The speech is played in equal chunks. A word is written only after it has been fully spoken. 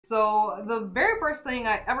So the very first thing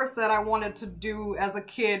I ever said I wanted to do as a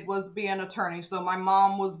kid was be an attorney. So my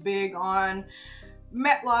mom was big on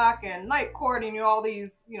Metlock and Night Court and all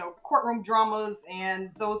these, courtroom dramas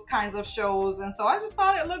and those kinds of shows. And so I just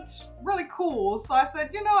thought it looked really cool. So I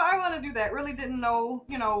said, I want to do that. Really didn't know,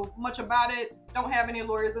 much about it. Don't have any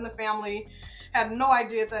lawyers in the family. Had no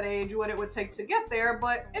idea at that age what it would take to get there,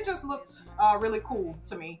 but it just looked really cool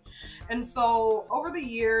to me. And so over the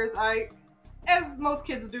years, as most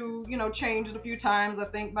kids do, changed a few times. I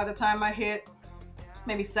think by the time I hit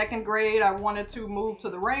maybe second grade, I wanted to move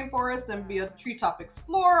to the rainforest and be a treetop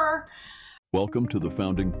explorer. Welcome to the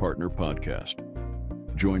Founding Partner Podcast.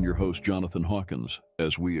 Join your host, Jonathan Hawkins,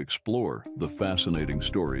 as we explore the fascinating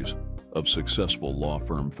stories of successful law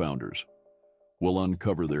firm founders. We'll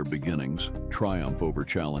uncover their beginnings, triumph over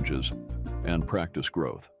challenges, and practice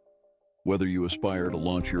growth. Whether you aspire to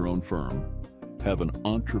launch your own firm, have an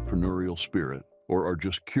entrepreneurial spirit, or are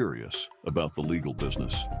just curious about the legal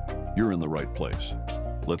business, you're in the right place.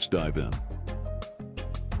 Let's dive in.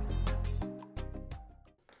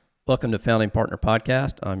 Welcome to Founding Partner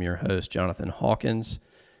Podcast. I'm your host, Jonathan Hawkins.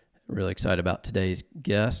 Really excited about today's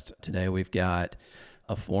guest. Today we've got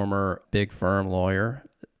a former big firm lawyer,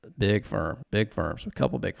 big firms, a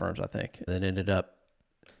couple big firms, I think, that ended up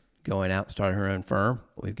going out and starting her own firm.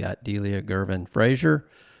 We've got Delia Gervin Frazier.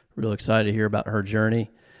 Real excited to hear about her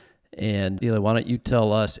journey. And Delia, why don't you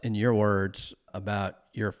tell us in your words about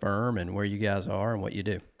your firm and where you guys are and what you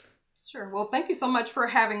do? Sure. Well, thank you so much for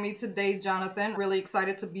having me today, Jonathan. Really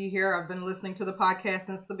excited to be here. I've been listening to the podcast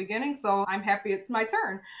since the beginning, so I'm happy it's my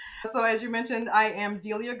turn. So as you mentioned, I am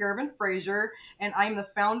Delia Gervin Frazier, and I'm the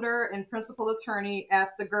founder and principal attorney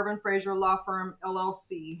at the Gerben Frazier Law Firm,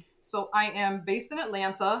 LLC. So I am based in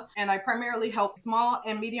Atlanta, and I primarily help small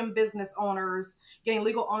and medium business owners gain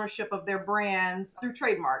legal ownership of their brands through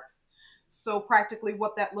trademarks. So practically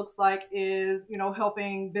what that looks like is,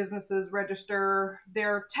 helping businesses register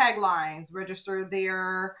their taglines, register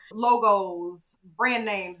their logos, brand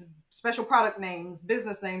names, special product names,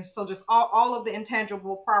 business names. So just all of the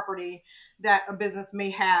intangible property that a business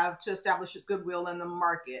may have to establish its goodwill in the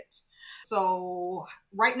market. So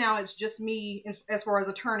right now it's just me as far as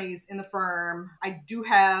attorneys in the firm. I do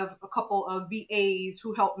have a couple of VAs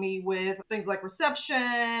who help me with things like reception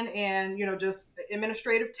and, just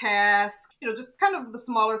administrative tasks, just kind of the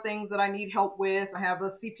smaller things that I need help with. I have a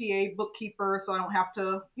CPA bookkeeper, so I don't have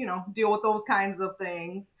to, deal with those kinds of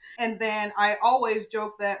things. And then I always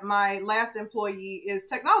joke that my last employee is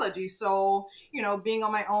technology. So, being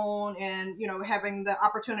on my own and, having the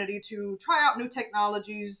opportunity to try out new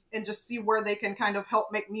technologies and just see where they can kind of help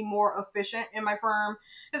make me more efficient in my firm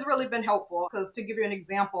has really been helpful. Because to give you an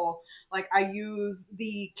example, like I use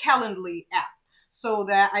the Calendly app so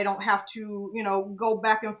that I don't have to, go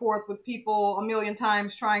back and forth with people a million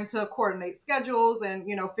times trying to coordinate schedules and,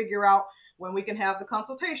 figure out when we can have the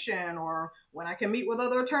consultation or when I can meet with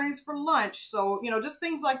other attorneys for lunch. So, just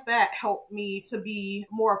things like that help me to be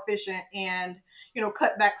more efficient and,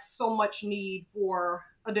 cut back so much need for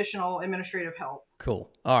additional administrative help.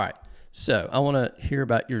 Cool. All right. So I want to hear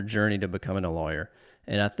about your journey to becoming a lawyer.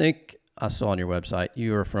 And I think I saw on your website,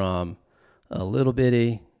 you are from a little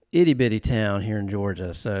bitty, itty bitty town here in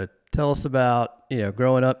Georgia. So tell us about,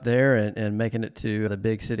 growing up there and making it to the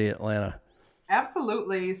big city, Atlanta.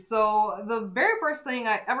 Absolutely. So the very first thing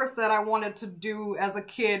I ever said I wanted to do as a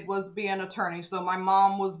kid was be an attorney. So my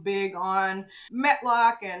mom was big on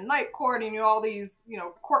Metlock and Night Court and all these,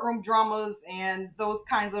 courtroom dramas and those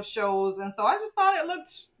kinds of shows. And so I just thought it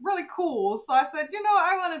looked really cool. So I said,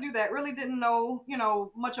 I want to do that. Really didn't know,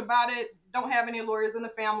 much about it. Don't have any lawyers in the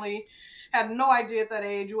family. Had no idea at that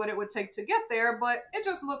age what it would take to get there, but it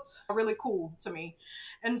just looked really cool to me.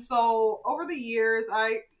 And so over the years,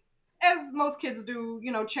 as most kids do,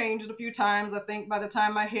 changed a few times. I think by the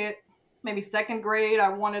time I hit maybe second grade, I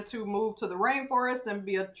wanted to move to the rainforest and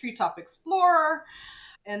be a treetop explorer.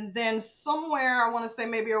 And then somewhere, I want to say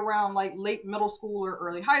maybe around like late middle school or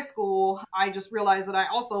early high school, I just realized that I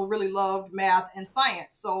also really loved math and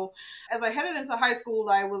science. So as I headed into high school,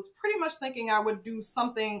 I was pretty much thinking I would do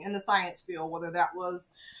something in the science field, whether that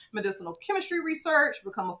was medicinal chemistry research,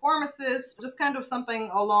 become a pharmacist, just kind of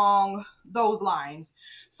something along those lines.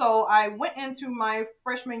 So I went into my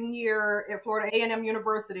freshman year at Florida A&M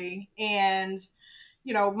University, and,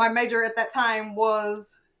 my major at that time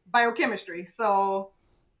was biochemistry. So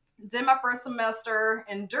did my first semester,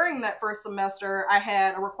 and during that first semester, I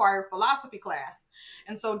had a required philosophy class.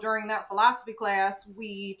 And so during that philosophy class,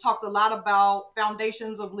 we talked a lot about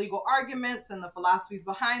foundations of legal arguments and the philosophies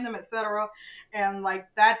behind them, etc. And like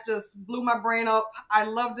that just blew my brain up. I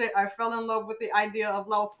loved it. I fell in love with the idea of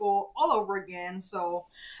law school all over again. So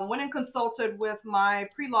I went and consulted with my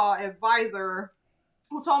pre-law advisor,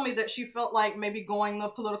 who told me that she felt like maybe going the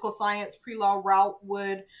political science pre-law route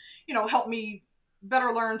would, help me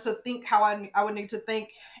better learn to think how I would need to think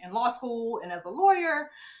in law school and as a lawyer.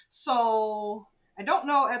 So I don't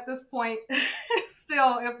know at this point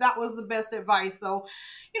still if that was the best advice. So,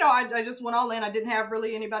 I just went all in. I didn't have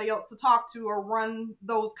really anybody else to talk to or run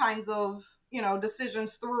those kinds of,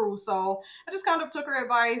 decisions through. So I just kind of took her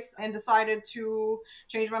advice and decided to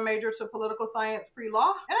change my major to political science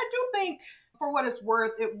pre-law. And I do think, for what it's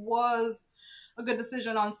worth, it was a good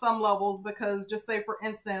decision on some levels, because just say, for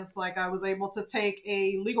instance, like I was able to take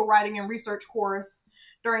a legal writing and research course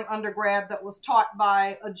during undergrad that was taught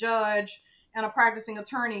by a judge and a practicing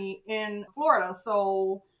attorney in Florida.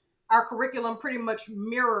 So our curriculum pretty much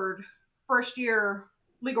mirrored first year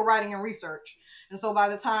legal writing and research. And so by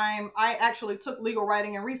the time I actually took legal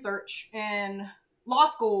writing and research in law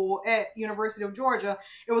school at University of Georgia,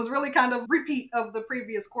 it was really kind of repeat of the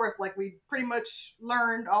previous course. Like we pretty much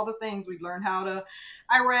learned all the things. We learned how to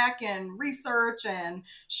IRAC and research and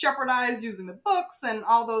shepherdize using the books and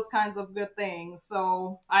all those kinds of good things.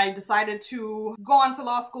 So I decided to go on to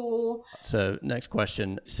law school. So next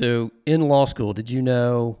question. So in law school, did you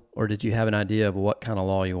know, or did you have an idea of what kind of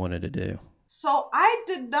law you wanted to do? So I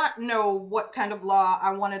did not know what kind of law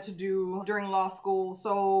I wanted to do during law school.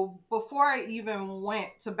 So before I even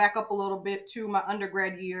went, to back up a little bit to my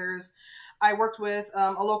undergrad years, I worked with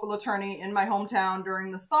a local attorney in my hometown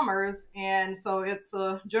during the summers. And so it's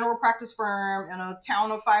a general practice firm in a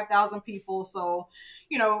town of 5,000 people. So,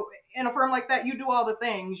 in a firm like that, you do all the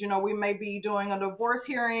things. We may be doing a divorce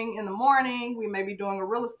hearing in the morning. We may be doing a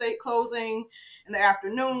real estate closing in the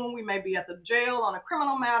afternoon. We may be at the jail on a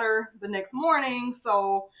criminal matter the next morning.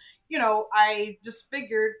 So, I just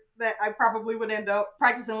figured that I probably would end up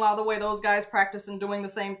practicing law the way those guys practice and doing the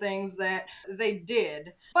same things that they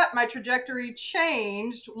did. But my trajectory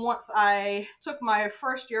changed once I took my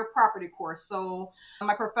first year property course. So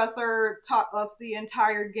my professor taught us the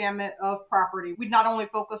entire gamut of property. We not only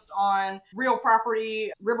focused on real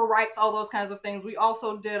property, river rights, all those kinds of things, we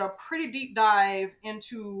also did a pretty deep dive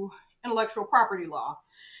into intellectual property law.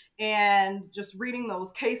 And just reading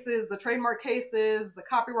those cases, the trademark cases, the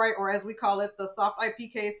copyright, or as we call it, the soft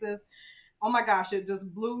IP cases, oh my gosh, it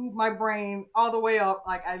just blew my brain all the way up.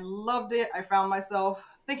 Like I loved it. I found myself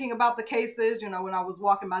thinking about the cases, when I was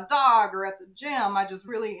walking my dog or at the gym. I just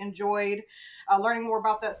really enjoyed learning more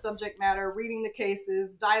about that subject matter, reading the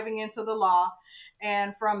cases, diving into the law.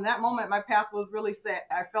 And from that moment, my path was really set.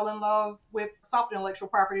 I fell in love with soft intellectual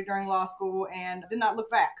property during law school and did not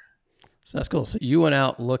look back. So that's cool. So you went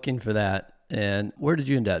out looking for that. And where did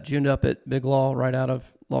you end up? Did you end up at Big Law right out of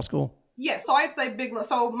law school? Yes, so I'd say big law.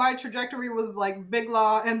 So my trajectory was like big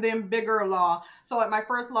law and then bigger law. So at my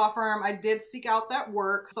first law firm, I did seek out that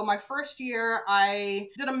work. So my first year, I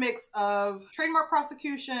did a mix of trademark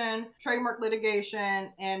prosecution, trademark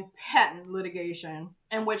litigation, and patent litigation,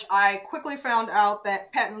 in which I quickly found out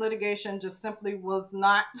that patent litigation just simply was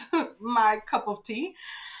not my cup of tea.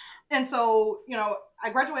 And so, I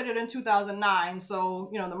graduated in 2009. So,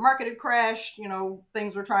 the market had crashed,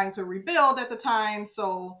 things were trying to rebuild at the time.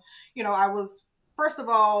 So, I was, first of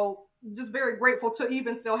all, just very grateful to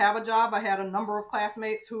even still have a job. I had a number of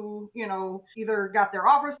classmates who, either got their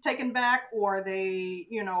offers taken back or they,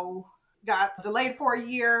 got delayed for a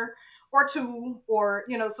year or two, or,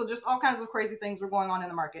 so just all kinds of crazy things were going on in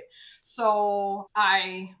the market. So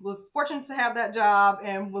I was fortunate to have that job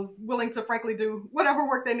and was willing to frankly do whatever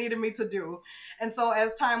work they needed me to do. And so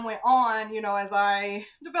as time went on, as I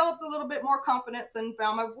developed a little bit more confidence and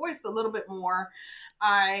found my voice a little bit more,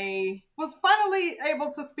 I was finally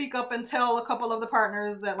able to speak up and tell a couple of the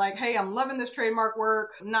partners that, like, hey, I'm loving this trademark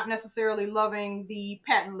work, not necessarily loving the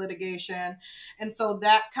patent litigation. And so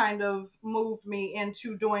that kind of moved me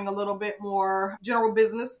into doing a little bit more general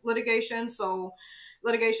business litigation. So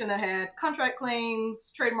litigation that had contract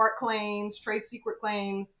claims, trademark claims, trade secret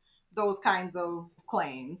claims, those kinds of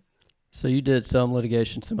claims. So you did some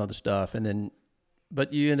litigation, some other stuff,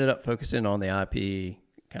 but you ended up focusing on the IP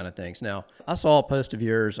kind of things. Now, I saw a post of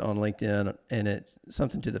yours on LinkedIn, and it's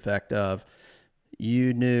something to the effect of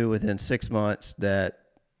you knew within 6 months that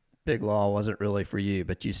big law wasn't really for you,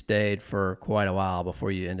 but you stayed for quite a while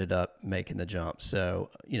before you ended up making the jump. So,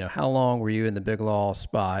 how long were you in the big law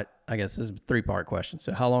spot? I guess this is a 3-part question.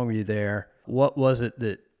 So how long were you there? What was it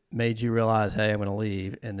that made you realize, hey, I'm going to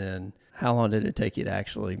leave? And then how long did it take you to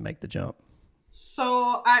actually make the jump?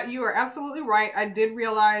 So you are absolutely right. I did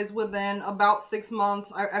realize within about 6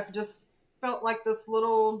 months, I've just felt like this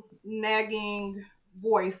little nagging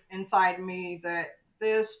voice inside me that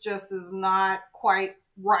this just is not quite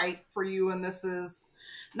right for you and this is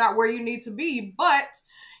not where you need to be. But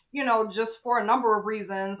just for a number of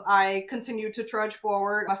reasons, I continued to trudge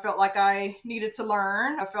forward. I felt like I needed to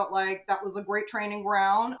learn. I felt like that was a great training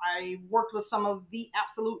ground. I worked with some of the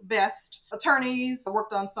absolute best attorneys. I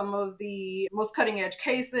worked on some of the most cutting edge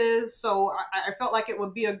cases. So I felt like it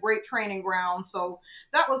would be a great training ground. So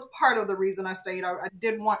that was part of the reason I stayed. I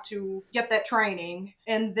did want to get that training.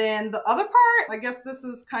 And then the other part, I guess this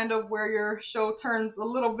is kind of where your show turns a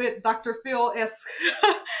little bit Dr. Phil-esque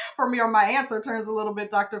for me, or my answer turns a little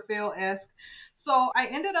bit Dr. Phil-esque. So I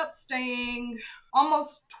ended up staying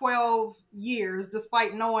almost 12 years,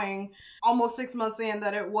 despite knowing almost 6 months in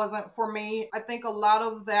that it wasn't for me. I think a lot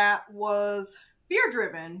of that was fear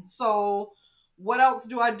driven. So what else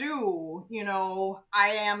do I do? I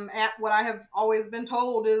am at what I have always been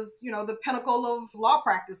told is, the pinnacle of law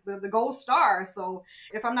practice, the gold star. So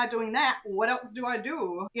if I'm not doing that, what else do I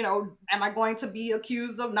do? Am I going to be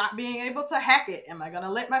accused of not being able to hack it? Am I going to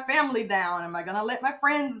let my family down? Am I going to let my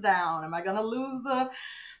friends down? Am I going to lose the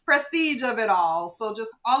prestige of it all? So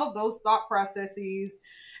just all of those thought processes,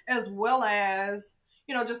 as well as,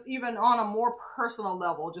 just even on a more personal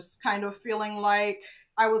level, just kind of feeling like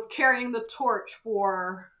I was carrying the torch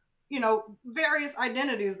for, various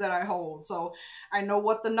identities that I hold. So I know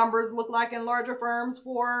what the numbers look like in larger firms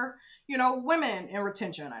for, women in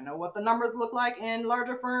retention. I know what the numbers look like in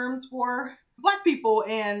larger firms for Black people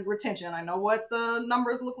in retention. I know what the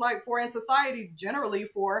numbers look like for in society generally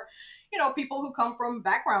for, people who come from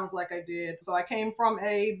backgrounds like I did. So I came from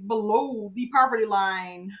a below the poverty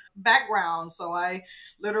line background. So I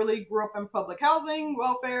literally grew up in public housing,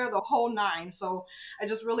 welfare, the whole nine. So I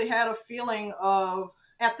just really had a feeling of,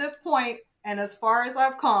 at this point, and as far as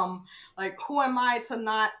I've come, like, who am I to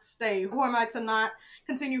not stay? Who am I to not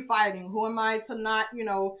continue fighting? Who am I to not,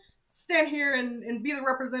 stand here and be the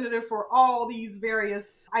representative for all these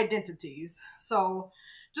various identities? So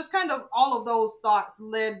just kind of all of those thoughts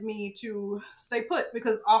led me to stay put,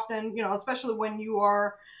 because often, especially when you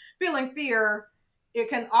are feeling fear, it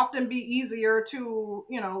can often be easier to,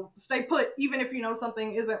 stay put, even if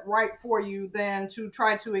something isn't right for you, than to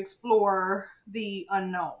try to explore the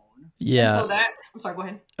unknown. Yeah. And so I'm sorry, go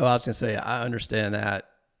ahead. Oh, I was going to say, I understand that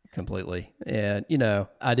completely. And,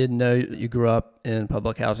 I didn't know you grew up in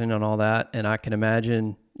public housing and all that. And I can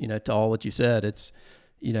imagine, to all what you said, it's,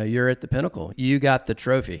 you're at the pinnacle. You got the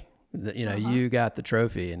trophy. You got the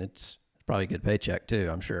trophy, and it's probably a good paycheck too,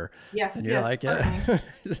 I'm sure. Yes, and you're yes, like, certainly.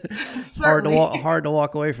 It's hard to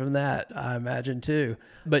walk away from that, I imagine too.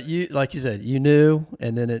 But you, like you said, you knew,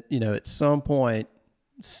 and then at some point,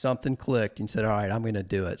 something clicked and you said, all right, I'm going to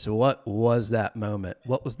do it. So what was that moment?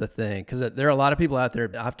 What was the thing? Because there are a lot of people out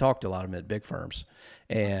there, I've talked to a lot of them at big firms,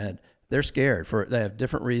 and they're scared they have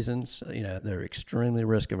different reasons. They're extremely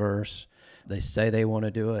risk averse. They say they want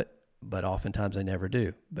to do it, but oftentimes they never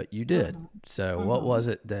do. But you did. So what was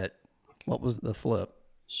it what was the flip?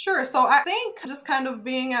 Sure. So I think just kind of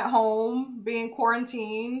being at home, being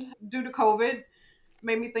quarantined due to COVID,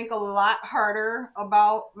 made me think a lot harder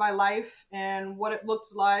about my life and what it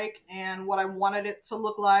looked like and what I wanted it to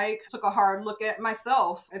look like. Took a hard look at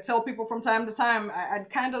myself. I tell people from time to time, I'd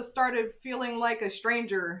kind of started feeling like a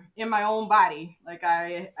stranger in my own body. Like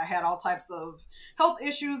I had all types of health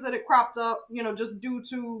issues that had cropped up, just due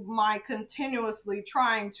to my continuously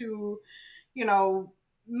trying to,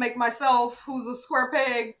 make myself, who's a square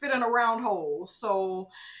peg, fit in a round hole. So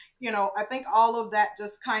I think all of that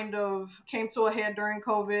just kind of came to a head during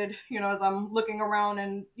COVID, as I'm looking around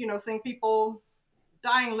and, seeing people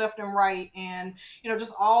dying left and right, and,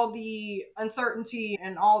 just all the uncertainty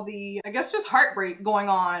and all the, I guess, just heartbreak going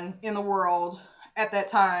on in the world at that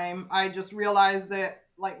time. I just realized that,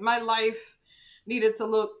 like, my life needed to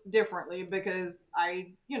look differently, because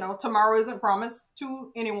tomorrow isn't promised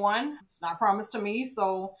to anyone. It's not promised to me.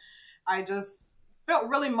 So I just felt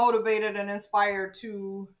really motivated and inspired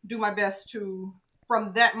to do my best to,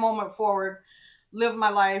 from that moment forward, live my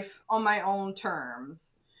life on my own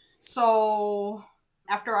terms. So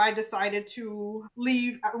after I decided to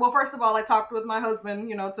leave, well, first of all, I talked with my husband,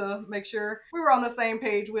 to make sure we were on the same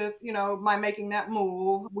page with, my making that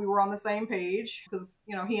move. We were on the same page because,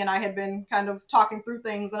 he and I had been kind of talking through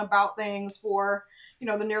things and about things for,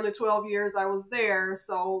 the nearly 12 years I was there.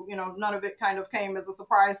 So, none of it kind of came as a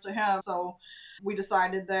surprise to him. So we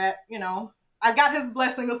decided that, I got his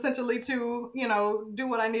blessing essentially to, do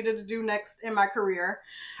what I needed to do next in my career.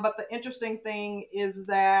 But the interesting thing is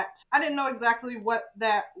that I didn't know exactly what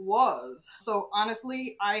that was. So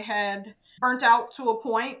honestly, I had burnt out to a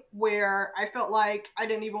point where I felt like I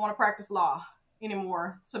didn't even want to practice law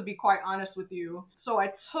anymore, to be quite honest with you. So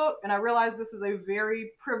and I realized this is a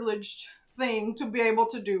very privileged thing to be able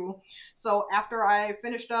to do. So after I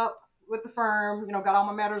finished up with the firm, got all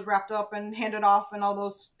my matters wrapped up and handed off and all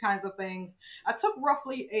those kinds of things, I took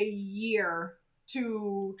roughly a year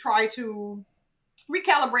to try to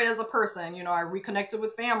recalibrate as a person. I reconnected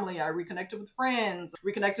with family, I reconnected with friends,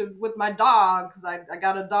 reconnected with my dog, because I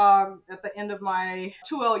got a dog at the end of my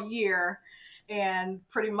 2L year. And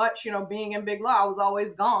pretty much, being in big law, I was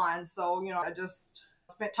always gone. So, I just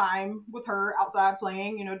spent time with her outside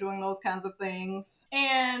playing, doing those kinds of things.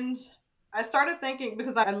 And I started thinking,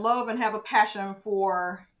 because I love and have a passion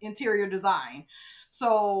for interior design.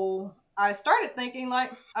 So I started thinking,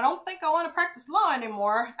 like, I don't think I want to practice law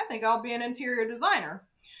anymore. I think I'll be an interior designer.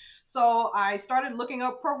 So I started looking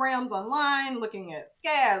up programs online, looking at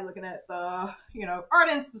SCAD, looking at the, Art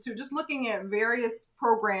Institute, just looking at various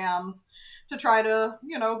programs to try to,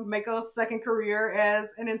 make a second career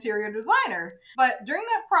as an interior designer. But during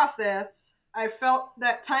that process, I felt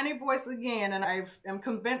that tiny voice again, and I am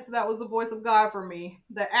convinced that was the voice of God for me,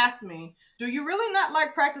 that asked me, do you really not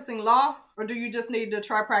like practicing law, or do you just need to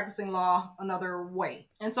try practicing law another way?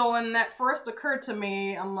 And so when that first occurred to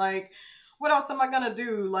me, I'm like, what else am I going to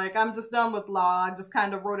do? Like, I'm just done with law. I just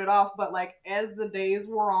kind of wrote it off. But like, as the days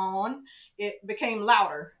wore on, it became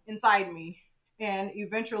louder inside me. And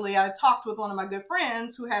eventually I talked with one of my good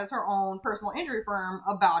friends who has her own personal injury firm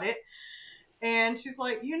about it. And she's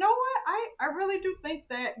like, you know what? I really do think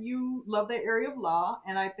that you love that area of law,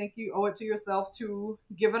 and I think you owe it to yourself to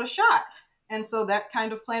give it a shot. And so that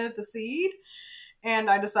kind of planted the seed.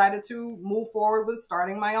 And I decided to move forward with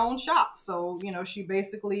starting my own shop. So, she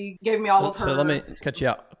basically gave me all of her. So let me cut you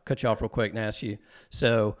off real quick and ask you.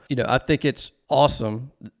 So, I think it's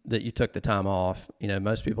awesome that you took the time off.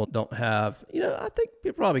 Most people don't have, I think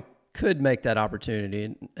people probably could make that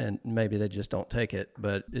opportunity, and maybe they just don't take it.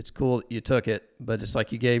 But it's cool that you took it. But it's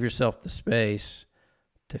like you gave yourself the space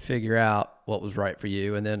to figure out what was right for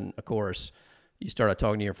you. And then, of course, you started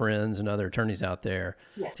talking to your friends and other attorneys out there.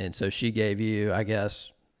 Yes. And so she gave you, I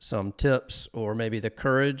guess, some tips, or maybe the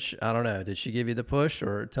courage. I don't know. Did she give you the push,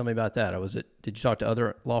 or tell me about that? Or did you talk to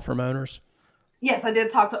other law firm owners? Yes, I did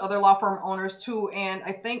talk to other law firm owners too. And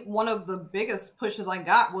I think one of the biggest pushes I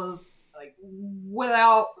got was, like,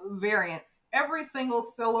 without variance, every single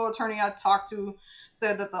solo attorney I talked to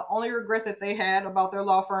said that the only regret that they had about their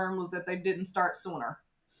law firm was that they didn't start sooner.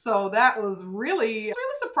 So that was really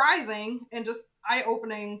surprising and just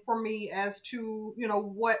eye-opening for me as to,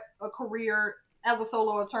 what a career as a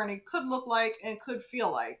solo attorney could look like and could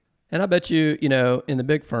feel like. And I bet you, in the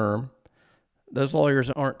big firm, those lawyers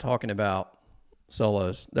aren't talking about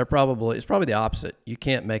solos. It's probably the opposite. You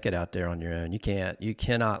can't make it out there on your own. You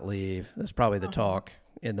cannot leave. That's probably the talk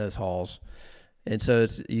in those halls. And so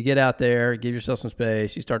you get out there, give yourself some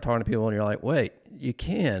space, you start talking to people, and you're like, wait, you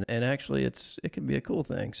can. And actually, it can be a cool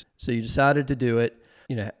thing. So you decided to do it.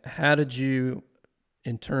 How did you,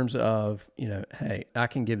 in terms of, hey, I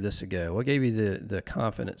can give this a go? What gave you the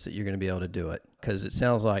confidence that you're going to be able to do it? Because it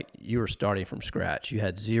sounds like you were starting from scratch. You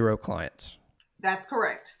had 0 clients. That's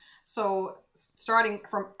correct. So starting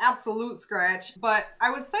from absolute scratch. But I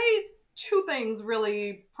would say 2 things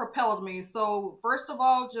really propelled me. So first of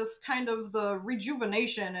all, just kind of the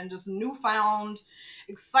rejuvenation and just newfound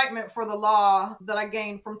excitement for the law that I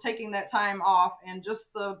gained from taking that time off, and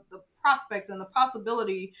just the prospect and the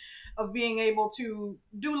possibility of being able to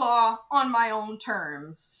do law on my own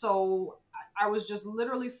terms. So I was just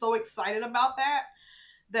literally so excited about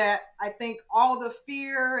that I think all the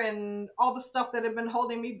fear and all the stuff that had been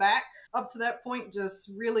holding me back up to that point just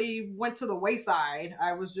really went to the wayside.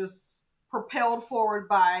 I was just propelled forward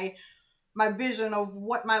by my vision of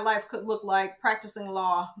what my life could look like practicing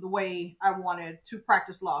law the way I wanted to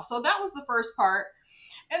practice law. So that was the first part.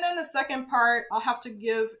 And then the second part, I'll have to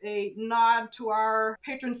give a nod to our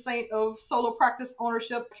patron saint of solo practice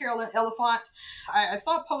ownership, Carolyn Elephant. I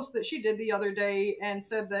saw a post that she did the other day and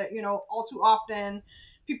said that, all too often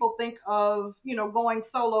people think of, going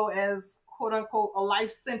solo as quote unquote a life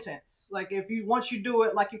sentence. Like, once you do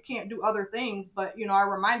it, like, you can't do other things. But, I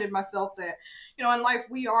reminded myself that, in life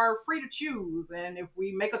we are free to choose. And if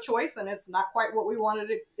we make a choice and it's not quite what we wanted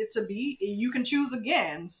it to be, you can choose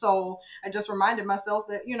again. So I just reminded myself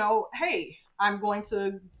that, hey, I'm going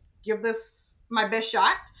to give this my best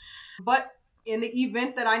shot. But in the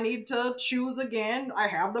event that I need to choose again, I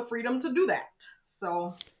have the freedom to do that.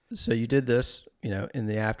 So So you did this, in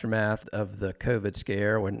the aftermath of the COVID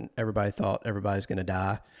scare when everybody thought everybody's going to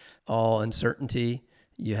die, all uncertainty.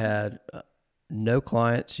 You had no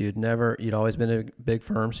clients. You'd always been a big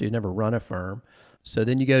firm, so you'd never run a firm. So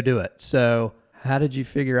then you go do it. So how did you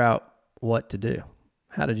figure out what to do?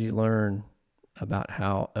 How did you learn about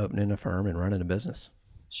how opening a firm and running a business?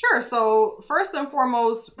 Sure. So first and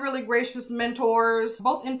foremost, really gracious mentors,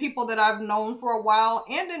 both in people that I've known for a while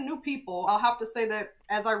and in new people. I'll have to say that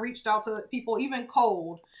as I reached out to people, even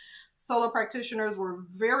cold, solo practitioners were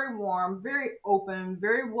very warm, very open,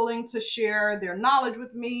 very willing to share their knowledge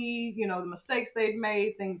with me, the mistakes they'd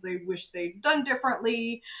made, things they wish they'd done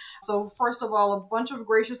differently. So first of all, a bunch of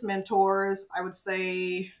gracious mentors. I would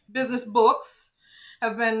say business books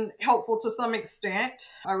have been helpful to some extent.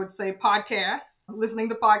 I would say podcasts, listening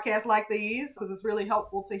to podcasts like these, because it's really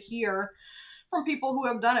helpful to hear from people who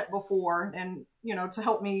have done it before and, to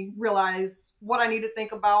help me realize what I need to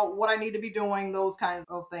think about, what I need to be doing, those kinds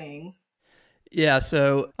of things. Yeah.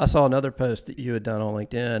 So I saw another post that you had done on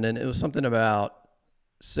LinkedIn, and it was something about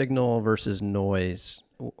signal versus noise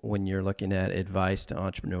when you're looking at advice to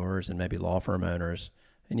entrepreneurs and maybe law firm owners.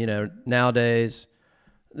 And, nowadays,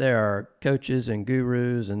 there are coaches and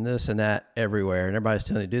gurus and this and that everywhere. And everybody's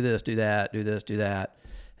telling you, do this, do that, do this, do that.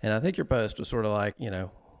 And I think your post was sort of like,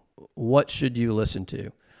 what should you listen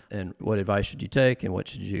to? And what advice should you take? And what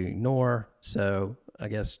should you ignore? So I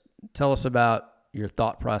guess tell us about your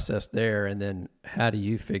thought process there. And then how do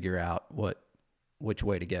you figure out which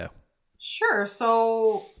way to go? Sure.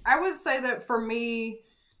 So I would say that for me,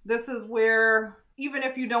 this is where even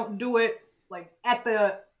if you don't do it like at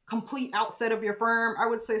the complete outset of your firm, I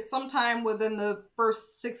would say sometime within the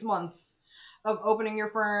first 6 months of opening your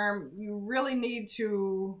firm, you really need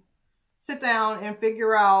to sit down and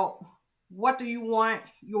figure out, what do you want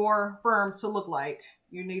your firm to look like?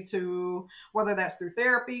 You need to, whether that's through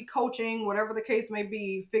therapy, coaching, whatever the case may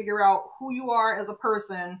be, figure out who you are as a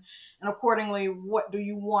person, and accordingly, what do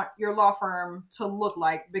you want your law firm to look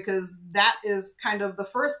like? Because that is kind of the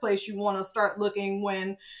first place you want to start looking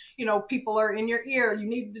when, people are in your ear. You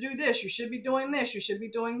need to do this. You should be doing this. You should be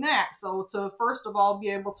doing that. So to first of all, be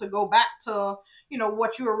able to go back to,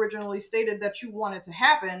 what you originally stated that you wanted to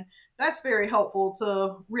happen, that's very helpful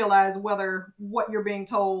to realize whether what you're being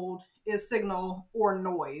told is signal or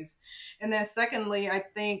noise. And then secondly, I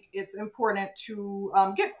think it's important to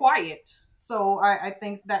get quiet. So I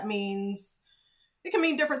think that means, it can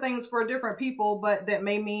mean different things for different people, but that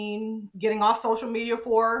may mean getting off social media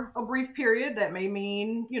for a brief period. That may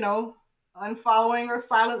mean, unfollowing or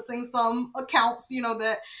silencing some accounts,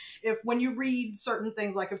 that if when you read certain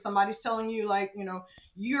things, like if somebody's telling you like,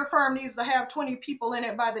 your firm needs to have 20 people in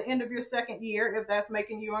it by the end of your second year, if that's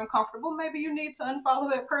making you uncomfortable, maybe you need to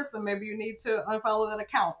unfollow that person. Maybe you need to unfollow that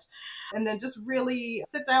account. And then just really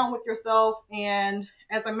sit down with yourself. And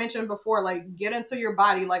as I mentioned before, like get into your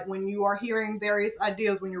body. Like when you are hearing various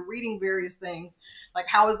ideas, when you're reading various things, like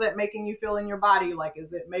how is that making you feel in your body? Like,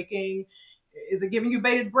 is it giving you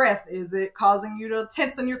bated breath? Is it causing you to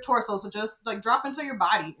tense in your torso? So just like drop into your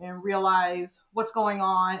body and realize what's going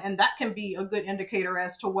on. And that can be a good indicator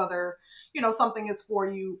as to whether, something is for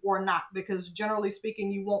you or not, because generally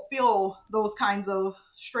speaking, you won't feel those kinds of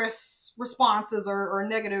stress responses or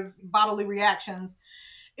negative bodily reactions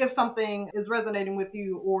if something is resonating with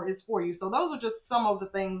you or is for you. So those are just some of the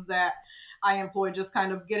things that I employ, just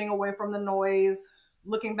kind of getting away from the noise,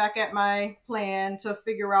 looking back at my plan to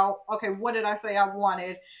figure out, okay, what did I say I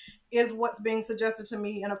wanted? Is what's being suggested to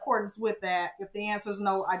me in accordance with that? If the answer is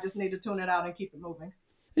no, I just need to tune it out and keep it moving.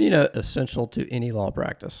 Essential to any law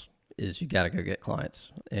practice is you got to go get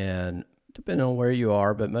clients. And depending on where you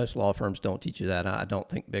are, but most law firms don't teach you that. I don't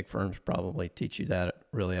think big firms probably teach you that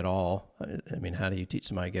really at all. I mean, how do you teach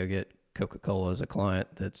somebody to go get Coca-Cola as a client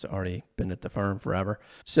that's already been at the firm forever?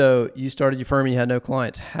 So you started your firm and you had no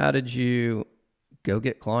clients. How did you go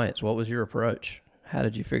get clients? What was your approach? How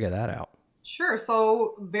did you figure that out? Sure.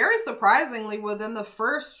 So very surprisingly, within the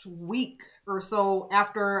first week or so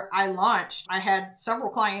after I launched, I had several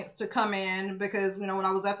clients to come in because, when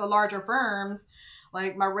I was at the larger firms,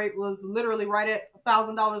 like my rate was literally right at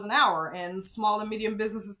 $1,000 an hour, and small and medium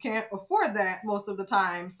businesses can't afford that most of the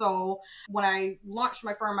time. So when I launched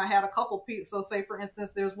my firm, I had a couple people. So say for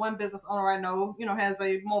instance, there's one business owner I know, has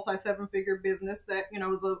a multi 7-figure business that,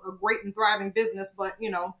 is a great and thriving business, but,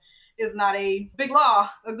 is not a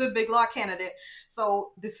good big law candidate.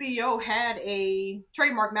 So the CEO had a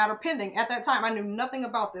trademark matter pending at that time. I knew nothing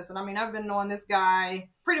about this. And I mean, I've been knowing this guy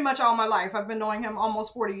pretty much all my life. I've been knowing him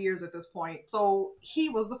almost 40 years at this point. So he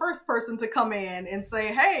was the first person to come in and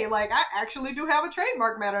say, hey, like, I actually do have a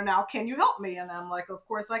trademark matter now. Can you help me? And I'm like, of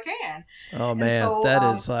course I can. Oh, man, so, that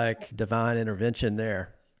is like divine intervention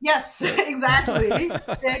there. Yes, exactly.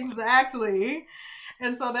 Exactly.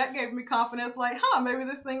 And so that gave me confidence, like, maybe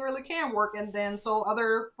this thing really can work. And then so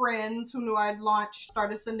other friends who knew I'd launched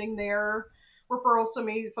started sending their referrals to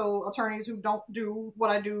me. So attorneys who don't do what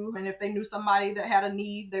I do, and if they knew somebody that had a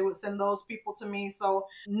need, they would send those people to me. So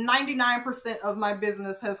 99% of my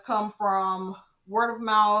business has come from word of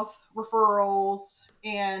mouth, referrals,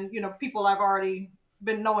 and, people I've already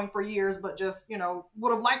been knowing for years, but just,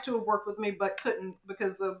 would have liked to have worked with me, but couldn't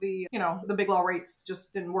because of the big law rates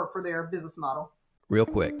just didn't work for their business model. Real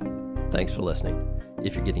quick, thanks for listening.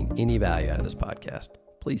 If you're getting any value out of this podcast,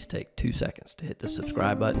 please take 2 seconds to hit the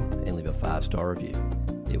subscribe button and leave a 5-star review.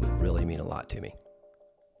 It would really mean a lot to me.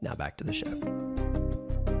 Now back to the show.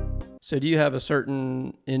 So do you have a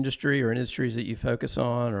certain industry or industries that you focus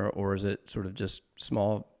on, or is it sort of just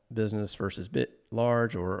small business versus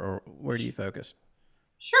large, or where do you focus?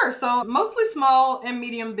 Sure. So mostly small and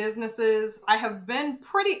medium businesses. I have been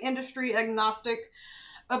pretty industry agnostic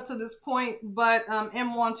up to this point, but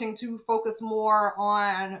am wanting to focus more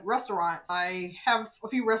on restaurants. I have a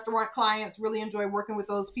few restaurant clients, really enjoy working with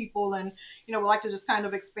those people, and would like to just kind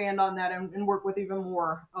of expand on that and work with even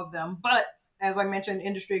more of them. But as I mentioned,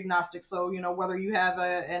 industry agnostic. So, whether you have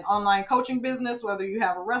an online coaching business, whether you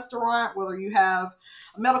have a restaurant, whether you have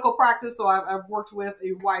a medical practice. So I've worked with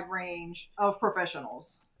a wide range of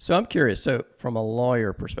professionals. So I'm curious. So from a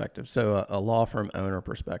lawyer perspective, so a law firm owner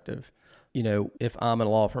perspective, if I'm a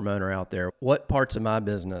law firm owner out there, what parts of my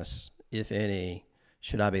business, if any,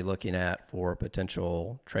 should I be looking at for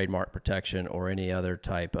potential trademark protection or any other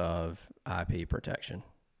type of IP protection?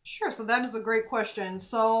 Sure. So that is a great question.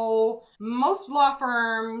 So most law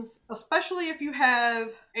firms, especially if you have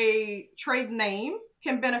a trade name,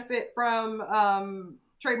 can benefit from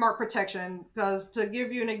trademark protection. Because to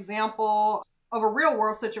give you an example of a real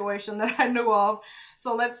world situation that I knew of.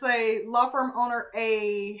 So let's say law firm owner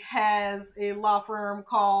A has a law firm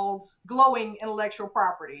called Glowing Intellectual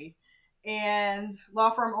Property, and law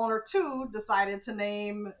firm owner 2 decided to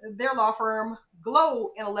name their law firm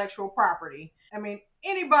Glow Intellectual Property. I mean,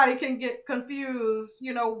 anybody can get confused,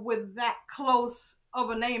 with that close of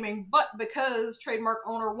a naming, but because trademark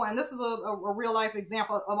owner 1, this is a real life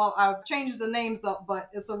example. I've changed the names up, but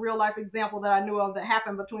it's a real life example that I knew of that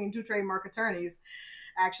happened between 2 trademark attorneys,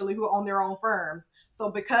 actually, who own their own firms. So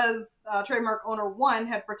because trademark owner 1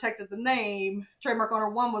 had protected the name, trademark owner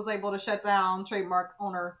 1 was able to shut down trademark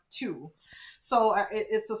owner 2. So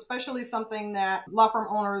it's especially something that law firm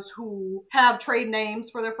owners who have trade names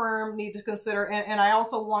for their firm need to consider. And I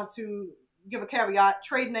also want to give a caveat: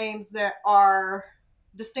 trade names that are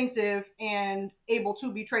distinctive and able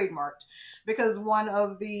to be trademarked, because one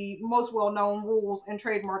of the most well-known rules in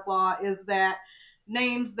trademark law is that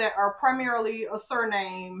names that are primarily a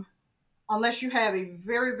surname, unless you have a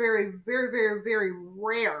very, very, very, very, very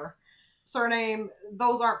rare surname,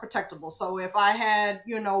 those aren't protectable. So if I had,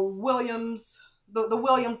 Williams, the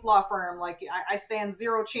Williams law firm, like I stand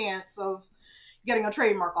zero chance of getting a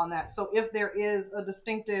trademark on that. So if there is a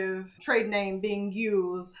distinctive trade name being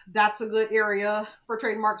used, that's a good area for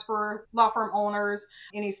trademarks for law firm owners.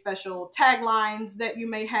 Any special taglines that you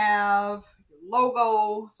may have,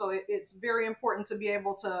 logo. So it's very important to be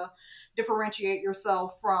able to differentiate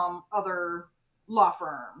yourself from other law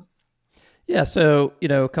firms. Yeah. So,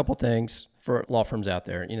 a couple things for law firms out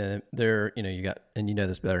there, you got, and you know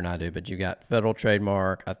this better than I do, but you got federal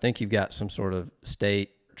trademark. I think you've got some sort of state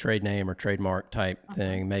trade name or trademark type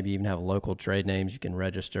thing. Maybe even have local trade names you can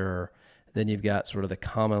register. Then you've got sort of the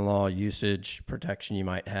common law usage protection you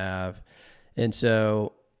might have. And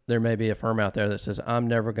so there may be a firm out there that says, I'm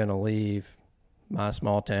never going to leave my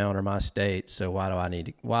small town or my state, so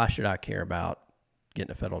why should I care about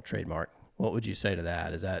getting a federal trademark? What would you say to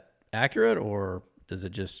that? Is that accurate, or does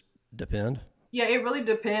it just depend? Yeah, it really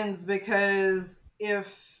depends, because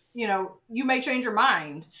if you may change your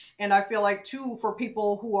mind. And I feel like too, for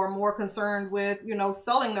people who are more concerned with,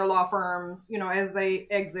 selling their law firms, as they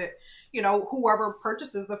exit, whoever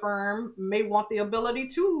purchases the firm may want the ability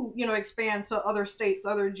to, expand to other states,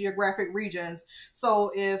 other geographic regions.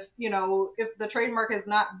 So if the trademark has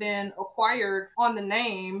not been acquired on the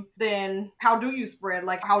name, then how do you spread?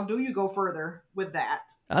 Like, how do you go further with that?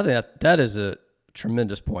 I think that is a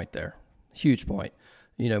tremendous point there. Huge point.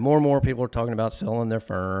 More and more people are talking about selling their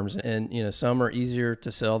firms, and, some are easier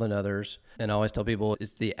to sell than others. And I always tell people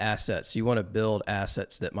it's the assets. You want to build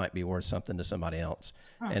assets that might be worth something to somebody else.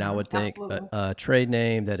 And I would think a trade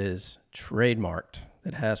name that is trademarked,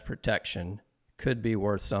 that has protection, could be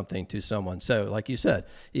worth something to someone. So like you said,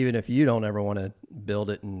 even if you don't ever want to build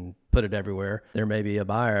it and put it everywhere, there may be a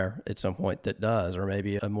buyer at some point that does, or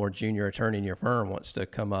maybe a more junior attorney in your firm wants to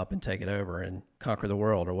come up and take it over and conquer the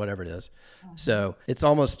world or whatever it is. So it's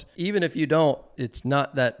almost, even if you don't, it's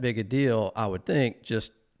not that big a deal, I would think.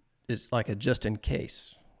 Just, it's like a just in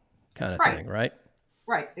case kind of thing, right?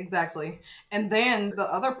 Right, exactly. And then the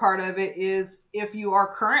other part of it is, if you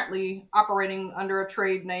are currently operating under a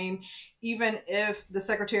trade name, even if the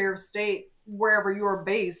Secretary of State, wherever you are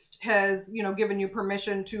based, has, given you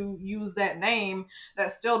permission to use that name,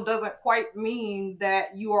 that still doesn't quite mean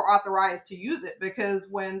that you are authorized to use it, because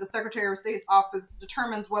when the Secretary of State's office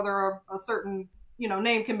determines whether a certain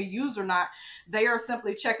name can be used or not, they are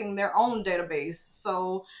simply checking their own database.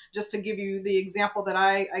 So just to give you the example that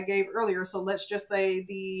I gave earlier, so let's just say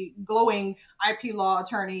the glowing IP law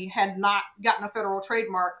attorney had not gotten a federal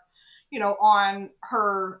trademark, on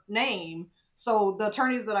her name. So the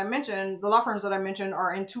attorneys that I mentioned, the law firms that I mentioned,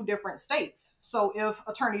 are in 2 different states. So if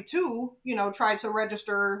attorney 2, tried to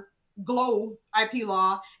register glow IP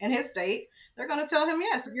law in his state, they're going to tell him,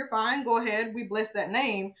 yes, you're fine, go ahead, we bless that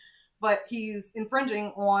name. But he's infringing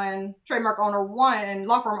on trademark owner 1 and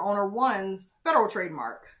law firm owner 1's federal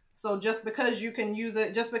trademark. So just because you can use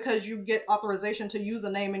it, just because you get authorization to use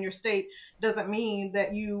a name in your state, doesn't mean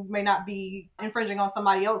that you may not be infringing on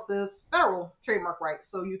somebody else's federal trademark rights.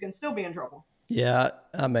 So you can still be in trouble. Yeah,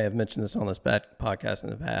 I may have mentioned this on this podcast in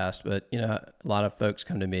the past, but, a lot of folks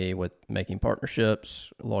come to me with making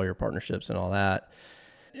partnerships, lawyer partnerships and all that.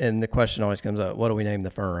 And the question always comes up, what do we name the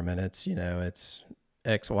firm? And it's, it's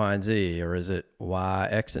X, Y, and Z, or is it Y,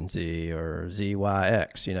 X, and Z, or Z, Y,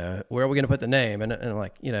 X? Where are we going to put the name? And I'm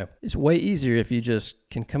like, it's way easier if you just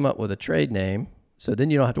can come up with a trade name. So then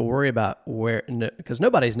you don't have to worry about where, because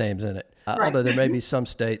nobody's name's in it. Right. Although there may be some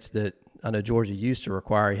states that, I know Georgia used to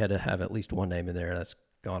require you had to have at least one name in there. That's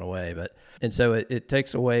gone away. And so it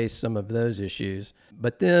takes away some of those issues.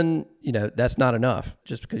 But then, that's not enough.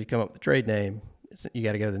 Just because you come up with a trade name, you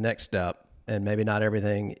got to go to the next step. And maybe not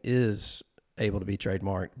everything is able to be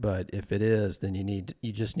trademarked, but if it is, then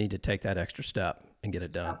you just need to take that extra step and get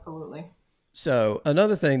it done. Absolutely. So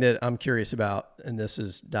another thing that I'm curious about, and this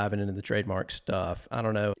is diving into the trademark stuff, I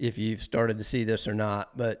don't know if you've started to see this or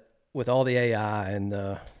not, but with all the AI and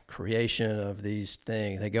the creation of these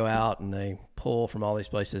things, they go out and they pull from all these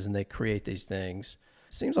places and they create these things.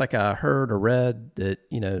 It seems like I heard or read that,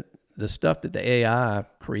 the stuff that the AI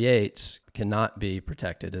creates cannot be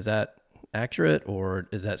protected. Is that accurate, or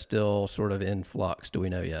is that still sort of in flux? Do we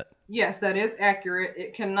know yet? Yes, that is accurate.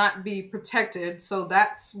 It cannot be protected. So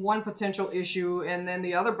that's one potential issue. And then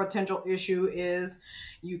the other potential issue is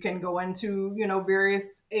you can go into,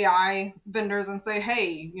 various AI vendors and say,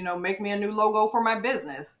 hey, make me a new logo for my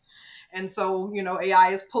business. And so, AI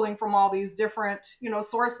is pulling from all these different,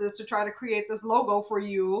 sources to try to create this logo for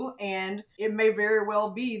you. And it may very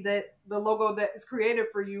well be that the logo that is created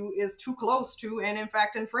for you is too close to, and in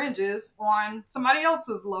fact infringes on somebody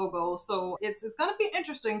else's logo. So it's going to be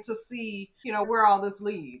interesting to see, where all this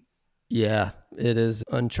leads. Yeah, it is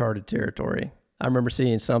uncharted territory. I remember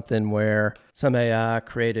seeing something where some AI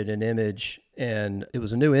created an image, and it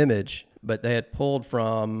was a new image, but they had pulled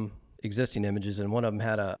from existing images, and one of them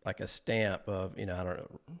had a stamp of, I don't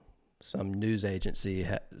know, some news agency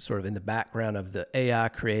sort of in the background of the AI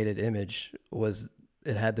created image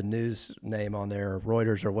it had the news name on there, or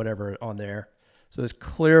Reuters or whatever on there. So it's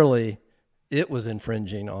clearly it was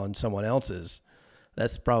infringing on someone else's.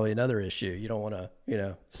 That's probably another issue. You don't want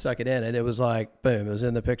to, suck it in. And it was like, boom, it was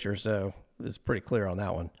in the picture. So it's pretty clear on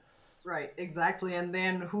that one. Right, exactly. And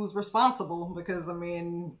then who's responsible? Because,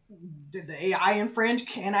 did the AI infringe?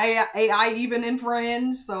 Can AI even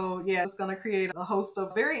infringe? So, yeah, it's going to create a host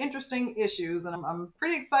of very interesting issues. And I'm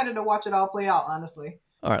pretty excited to watch it all play out, honestly.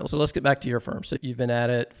 All right, so let's get back to your firm. So you've been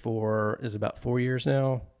at it for, is it about 4 years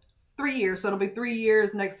now? 3 years. So it'll be 3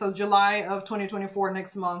 years next. So July of 2024,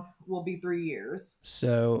 next month, will be 3 years.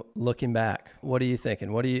 So looking back, what are you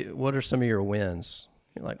thinking? What are some of your wins?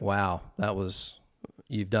 You're like, wow,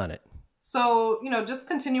 you've done it. So, just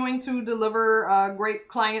continuing to deliver great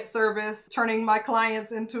client service, turning my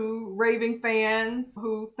clients into raving fans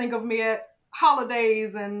who think of me at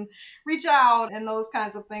holidays and reach out and those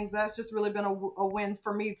kinds of things. That's just really been a win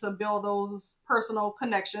for me, to build those personal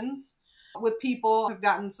connections. with people. I've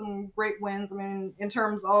gotten some great wins. I mean, in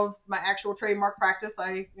terms of my actual trademark practice,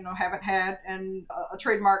 I, haven't had a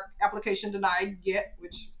trademark application denied yet,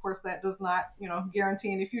 which of course that does not,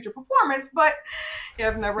 guarantee any future performance, but yeah,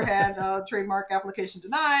 I've never had a trademark application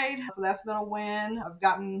denied. So that's been a win. I've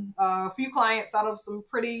gotten a few clients out of some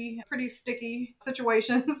pretty sticky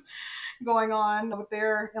situations going on with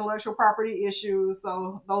their intellectual property issues.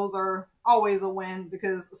 So those are always a win,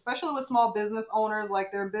 because especially with small business owners,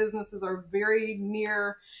 like their businesses are very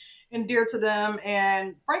near and dear to them,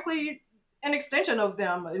 and frankly, an extension of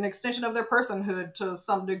them, an extension of their personhood to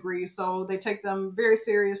some degree. So they take them very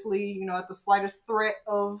seriously, at the slightest threat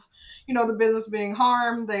of, the business being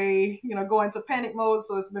harmed, they, go into panic mode.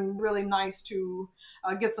 So it's been really nice to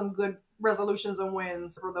get some good resolutions and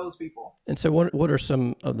wins for those people. And so what are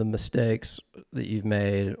some of the mistakes that you've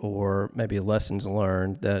made, or maybe lessons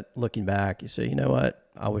learned that looking back, you say, you know what,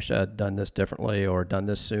 I wish I had done this differently, or done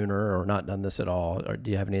this sooner, or not done this at all? Or do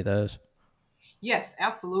you have any of those? Yes,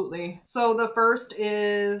 absolutely. So the first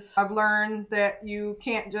is I've learned that you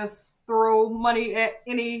can't just throw money at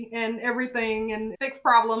any and everything and fix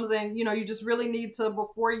problems. And, you just really need to,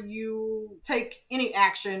 before you take any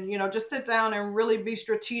action, just sit down and really be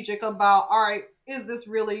strategic about, all right, is this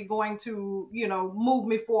really going to, move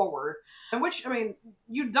me forward? And which,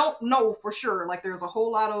 you don't know for sure. Like there's a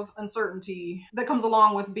whole lot of uncertainty that comes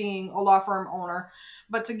along with being a law firm owner.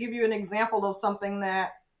 But to give you an example of something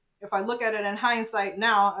that, if I look at it in hindsight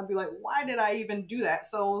now, I'd be like, why did I even do that?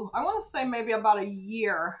 So I want to say maybe about a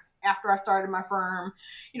year after I started my firm,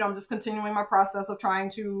 I'm just continuing my process of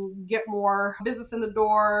trying to get more business in the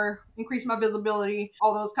door, increase my visibility,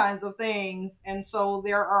 all those kinds of things. And so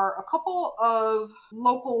there are a couple of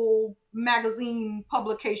local magazine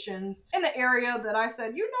publications in the area that I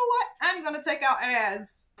said, you know what, I'm going to take out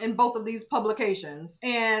ads in both of these publications.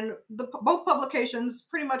 And both publications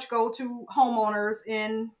pretty much go to homeowners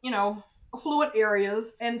in, affluent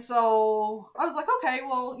areas. And so I was like, okay,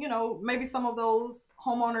 well, maybe some of those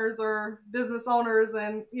homeowners are business owners,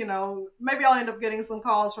 and, maybe I'll end up getting some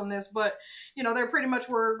calls from this, but, they're pretty much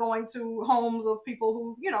were going to homes of people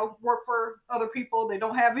who, work for other people. They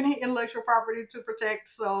don't have any intellectual property to protect.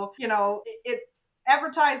 So,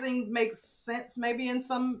 advertising makes sense maybe in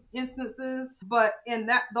some instances, but in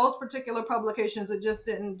those particular publications, it just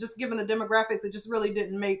didn't, just given the demographics, it just really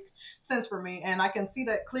didn't make sense for me. And I can see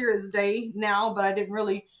that clear as day now, but I didn't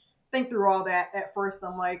really think through all that at first.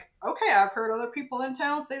 I'm like, okay, I've heard other people in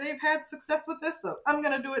town say they've had success with this, so I'm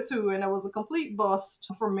going to do it too. And it was a complete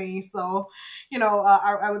bust for me. So,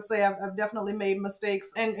 I would say I've definitely made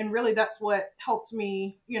mistakes. And really that's what helped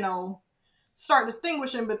me, start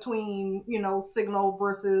distinguishing between, signal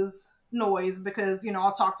versus noise, because,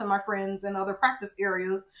 I'll talk to my friends in other practice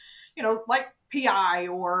areas, like PI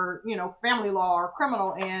or, family law or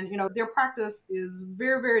criminal, and, their practice is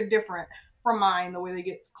very, very different from mine. The way they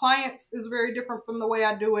get clients is very different from the way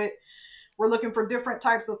I do it. We're looking for different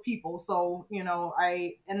types of people. So,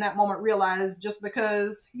 I, in that moment, realized just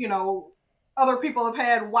because, other people have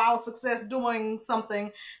had wild success doing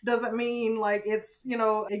something doesn't mean like it's,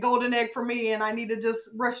 a golden egg for me and I need to just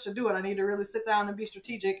rush to do it. I need to really sit down and be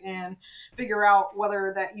strategic and figure out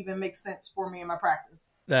whether that even makes sense for me in my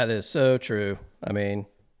practice. That is so true. I mean,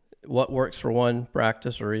 what works for one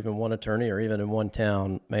practice or even one attorney or even in one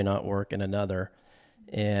town may not work in another.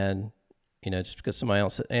 And, just because somebody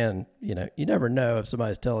else, and, you never know if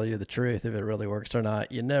somebody's telling you the truth, if it really works or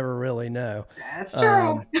not. You never really know. That's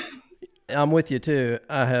true. I'm with you too.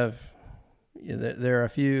 There are a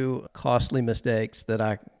few costly mistakes that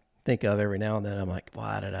I think of every now and then. I'm like,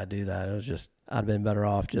 why did I do that? It was just, I'd been better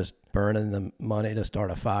off just burning the money to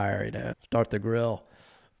start a fire, start the grill.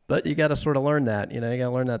 But you got to sort of learn that, you got to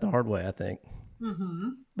learn that the hard way, I think.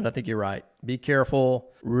 Mm-hmm. But I think you're right. Be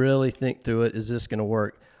careful, really think through it. Is this going to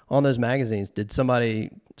work? On those magazines, did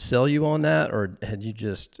somebody sell you on that, or had you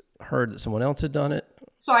just heard that someone else had done it?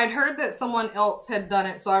 So I'd heard that someone else had done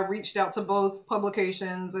it. So I reached out to both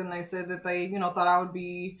publications and they said that they, thought I would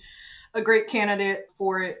be a great candidate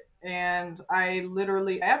for it. And I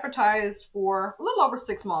literally advertised for a little over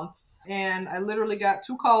 6 months. And I literally got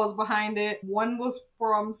 2 calls behind it. One was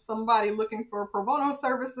from somebody looking for pro bono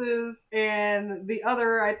services. And the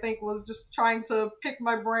other, I think, was just trying to pick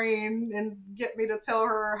my brain and get me to tell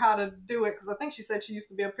her how to do it. Because I think she said she used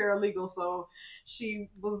to be a paralegal. So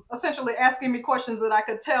she was essentially asking me questions that I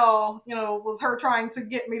could tell, was her trying to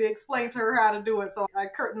get me to explain to her how to do it. So I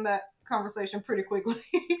curtained that conversation pretty quickly.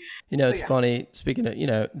 It's funny, speaking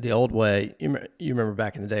of, the old way, you remember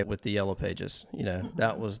back in the day with the yellow pages,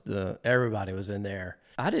 that was everybody was in there.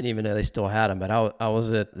 I didn't even know they still had them, but I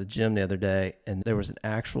was at the gym the other day and there was an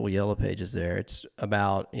actual yellow pages there. It's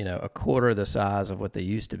about, a quarter the size of what they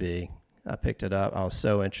used to be. I picked it up. I was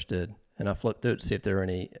so interested and I flipped through it to see if there were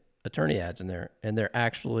any attorney ads in there. And there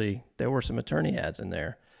were some attorney ads in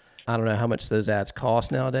there. I don't know how much those ads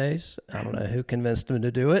cost nowadays. I don't know who convinced them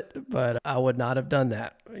to do it, but I would not have done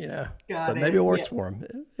that, but maybe it works for them.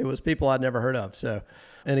 It was people I'd never heard of. So,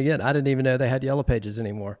 and again, I didn't even know they had yellow pages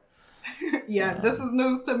anymore. Yeah, this is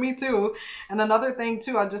news to me too. And another thing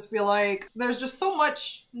too, I just feel like there's just so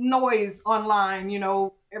much noise online,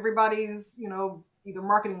 everybody's, either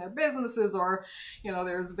marketing their businesses or,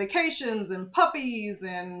 there's vacations and puppies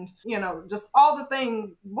and, just all the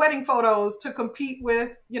things, wedding photos to compete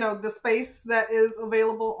with, the space that is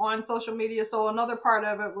available on social media. So another part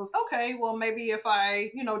of it was, okay, well, maybe if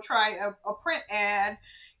I, try a print ad,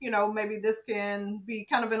 maybe this can be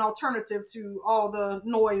kind of an alternative to all the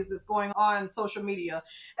noise that's going on social media.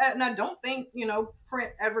 And I don't think,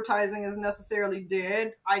 print advertising is necessarily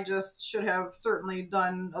dead. I just should have certainly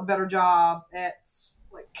done a better job at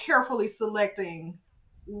carefully selecting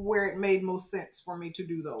where it made most sense for me to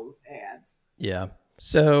do those ads. Yeah.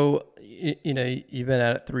 So, you've been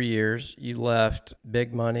at it 3 years. You left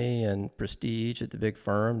big money and prestige at the big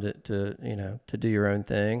firm to do your own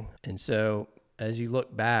thing. And so as you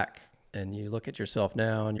look back and you look at yourself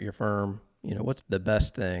now and your firm, what's the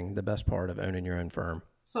best part of owning your own firm?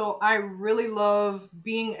 So I really love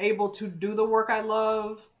being able to do the work I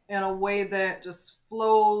love in a way that just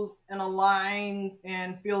flows and aligns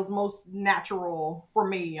and feels most natural for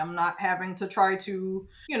me. I'm not having to try to,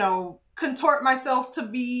 contort myself to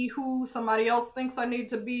be who somebody else thinks I need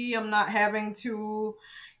to be. I'm not having to,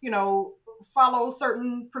 follow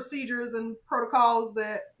certain procedures and protocols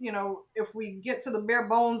that, if we get to the bare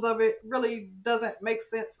bones of it, really doesn't make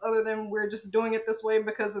sense other than we're just doing it this way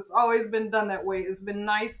because it's always been done that way. It's been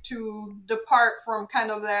nice to depart from kind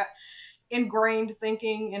of that ingrained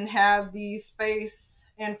thinking and have the space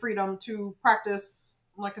and freedom to practice,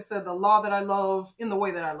 like I said, the law that I love in the way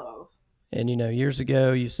that I love. And, years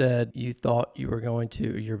ago, you said you thought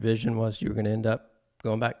your vision was you were going to end up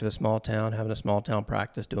going back to a small town, having a small town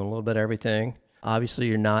practice, doing a little bit of everything. Obviously,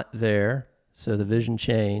 you're not there, so the vision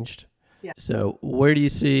changed. Yeah. So where do you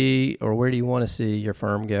see or where do you want to see your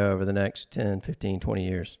firm go over the next 10, 15, 20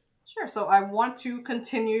 years? Sure. So I want to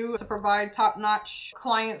continue to provide top-notch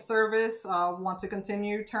client service. I want to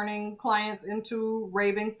continue turning clients into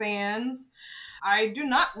raving fans. I do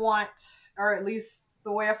not want, or at least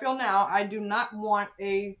the way I feel now, I do not want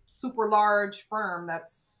a super large firm.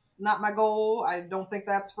 That's not my goal. I don't think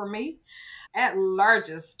that's for me. At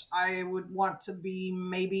largest, I would want to be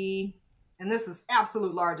maybe, and this is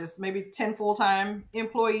absolute largest, maybe 10 full-time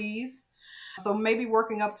employees. So maybe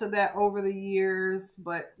working up to that over the years,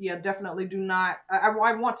 but yeah, definitely do not. I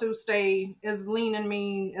want to stay as lean and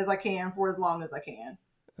mean as I can for as long as I can.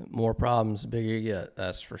 More problems, the bigger you get.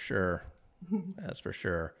 That's for sure. That's for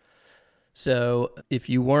sure. So if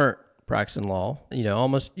you weren't practicing law, you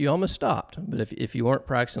almost stopped. But if you weren't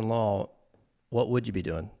practicing law, what would you be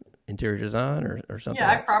doing? Interior design or something?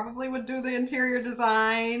 Yeah, else? I probably would do the interior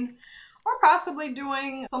design or possibly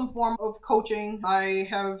doing some form of coaching. I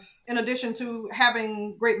have, in addition to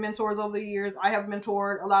having great mentors over the years, I have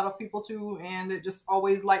mentored a lot of people too, and it just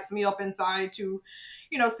always lights me up inside to,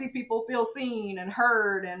 see people feel seen and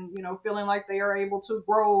heard and, feeling like they are able to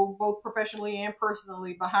grow both professionally and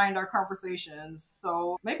personally behind our conversations.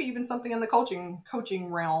 So maybe even something in the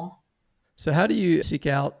coaching realm. So how do you seek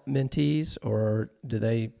out mentees, or do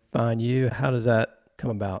they find you? How does that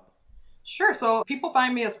come about? Sure. So people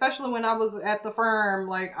find me, especially when I was at the firm,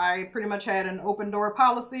 like I pretty much had an open door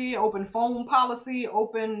policy, open phone policy,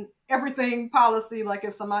 open everything policy. Like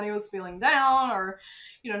if somebody was feeling down or,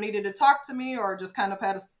 needed to talk to me or just kind of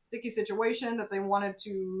had a sticky situation that they wanted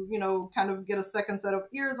to, kind of get a second set of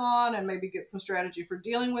ears on and maybe get some strategy for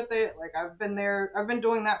dealing with it. Like I've been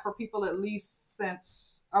doing that for people at least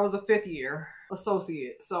since I was a 5th year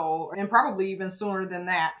associate. So, and probably even sooner than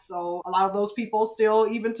that. So a lot of those people still,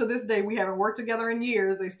 even to this day, we haven't worked together in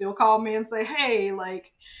years. They still call me and say, hey,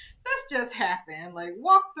 like this just happened. Like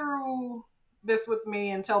walk through this with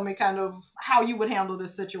me and tell me kind of how you would handle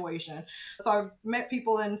this situation. So I've met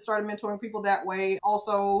people and started mentoring people that way.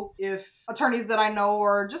 Also, if attorneys that I know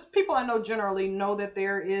or just people I know generally know that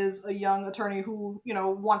there is a young attorney who,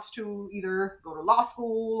 wants to either go to law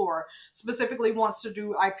school or specifically wants to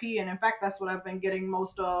do IP. And in fact, that's what I've been getting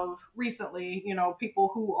most of recently,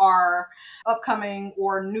 people who are upcoming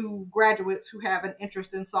or new graduates who have an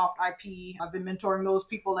interest in soft IP. I've been mentoring those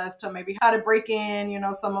people as to maybe how to break in,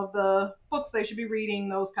 some of the books they should be reading,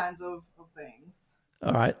 those kinds of things.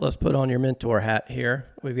 All right, let's put on your mentor hat here.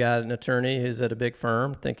 We've got an attorney who's at a big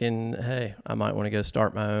firm thinking, hey, I might want to go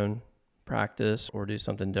start my own practice or do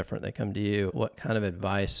something different. They come to you. What kind of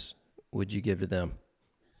advice would you give to them?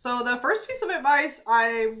 So the first piece of advice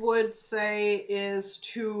I would say is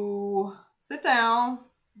to sit down,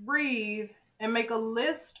 breathe, and make a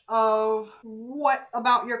list of what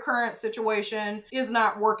about your current situation is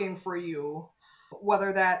not working for you.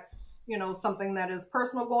 Whether that's, something that is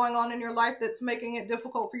personal going on in your life that's making it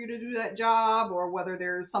difficult for you to do that job, or whether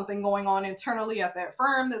there's something going on internally at that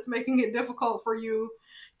firm that's making it difficult for you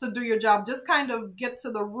to do your job. Just kind of get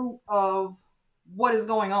to the root of what is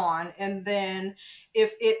going on. And then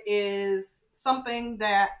if it is something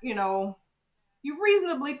that, you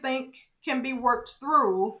reasonably think can be worked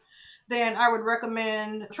through, then I would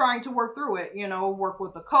recommend trying to work through it, work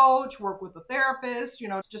with a coach, work with a therapist,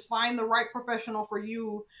 just find the right professional for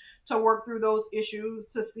you to work through those issues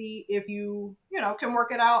to see if you, can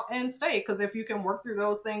work it out and stay. Because if you can work through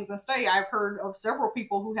those things and stay, I've heard of several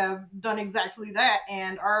people who have done exactly that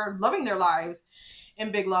and are loving their lives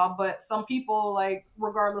in big law. But some people, like,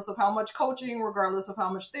 regardless of how much coaching, regardless of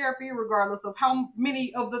how much therapy, regardless of how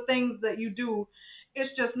many of the things that you do,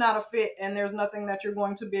 it's just not a fit, and there's nothing that you're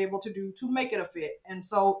going to be able to do to make it a fit. And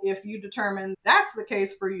so if you determine that's the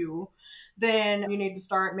case for you, then you need to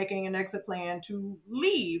start making an exit plan to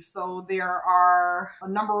leave. So there are a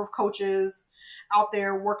number of coaches out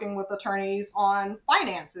there working with attorneys on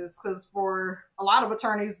finances, because for a lot of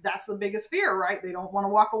attorneys, that's the biggest fear, right? They don't want to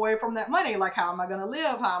walk away from that money. Like, how am I going to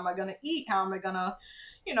live? How am I going to eat? How am I going to,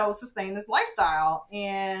 sustain this lifestyle?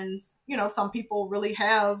 And, some people really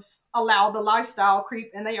have allow the lifestyle creep,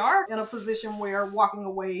 and they are in a position where walking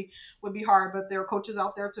away would be hard, but there are coaches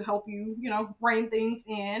out there to help you, rein things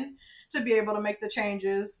in to be able to make the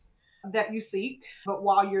changes that you seek. But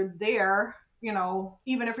while you're there,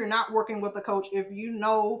 even if you're not working with a coach, if you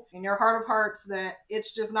know in your heart of hearts that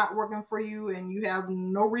it's just not working for you and you have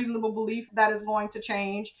no reasonable belief that is going to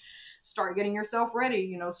change, start getting yourself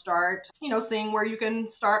ready, start, seeing where you can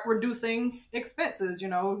start reducing expenses.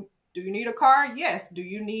 Do you need a car? Yes. Do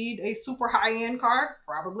you need a super high-end car?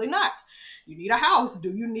 Probably not. You need a house.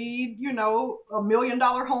 Do you need, $1 million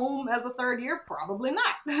home as a third year? Probably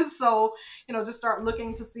not. So, just start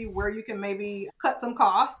looking to see where you can maybe cut some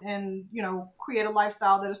costs and, create a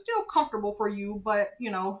lifestyle that is still comfortable for you, but,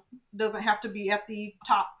 doesn't have to be at the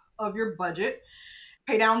top of your budget.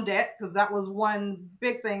 Pay down debt, because that was one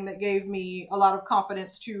big thing that gave me a lot of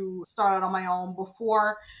confidence to start out on my own.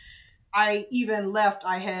 Before I even left,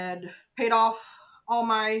 I had paid off all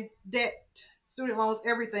my debt, student loans,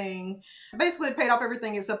 everything. Basically paid off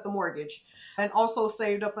everything except the mortgage, and also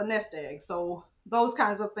saved up a nest egg. So those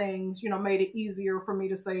kinds of things, made it easier for me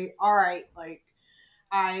to say, all right, like,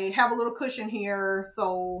 I have a little cushion here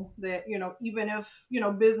so that, even if,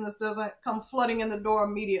 business doesn't come flooding in the door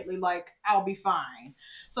immediately, like, I'll be fine.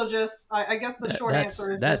 So just, I guess the short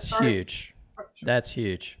answer is that's huge. That's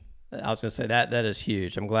huge. I was going to say that is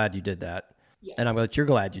huge. I'm glad you did that. Yes. And I'm glad you're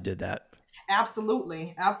glad you did that.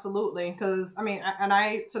 Absolutely. Absolutely. Because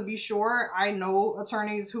to be sure, I know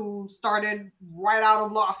attorneys who started right out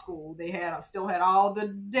of law school. They still had all the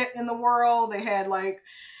debt in the world. They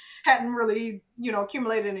hadn't really,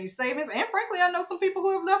 accumulated any savings. And frankly, I know some people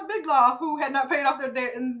who have left big law who had not paid off their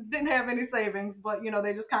debt and didn't have any savings, but,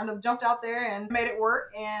 they just kind of jumped out there and made it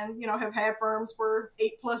work and, have had firms for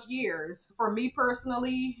 8+ years. For me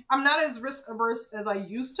personally, I'm not as risk averse as I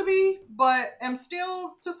used to be, but am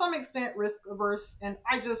still to some extent risk averse. And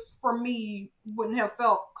I just, for me, wouldn't have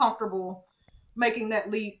felt comfortable making that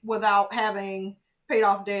leap without having paid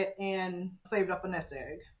off debt and saved up a nest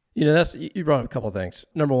egg. You brought up a couple of things.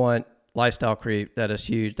 Number one, lifestyle creep. That is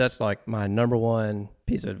huge. That's like my number one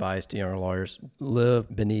piece of advice to younger lawyers.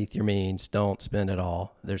 Live beneath your means. Don't spend it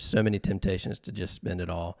all. There's so many temptations to just spend it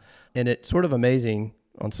all. And it's sort of amazing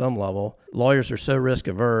on some level. Lawyers are so risk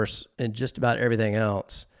averse in just about everything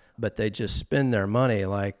else, but they just spend their money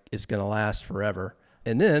like it's going to last forever.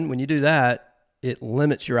 And then when you do that, it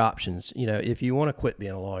limits your options. If you want to quit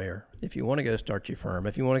being a lawyer, if you want to go start your firm,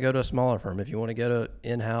 if you want to go to a smaller firm, if you want to go to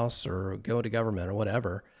in-house or go to government or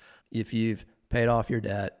whatever, if you've paid off your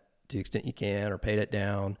debt to the extent you can, or paid it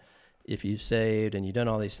down. If you've saved and you've done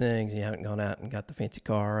all these things and you haven't gone out and got the fancy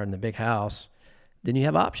car and the big house, then you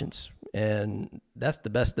have options. And that's the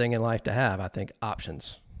best thing in life to have, I think,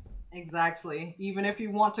 options. Exactly. Even if you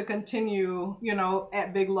want to continue,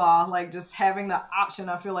 at big law, like just having the option,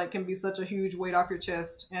 I feel like can be such a huge weight off your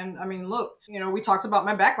chest. And I mean, look, we talked about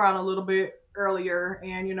my background a little bit earlier,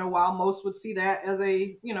 and while most would see that as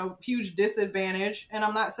a huge disadvantage, and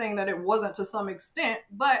I'm not saying that it wasn't to some extent,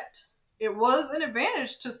 but it was an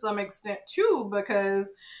advantage to some extent too,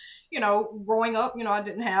 because growing up, I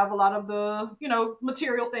didn't have a lot of the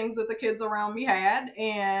material things that the kids around me had,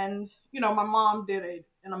 and my mom did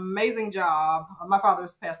an amazing job. My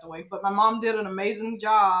father's passed away, but my mom did an amazing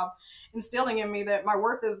job instilling in me that my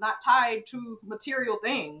worth is not tied to material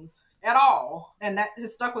things at all. And that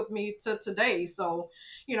has stuck with me to today. So,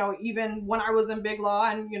 even when I was in big law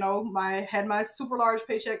and, had my super large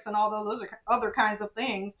paychecks and all those other kinds of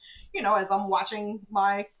things, as I'm watching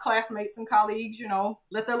my classmates and colleagues,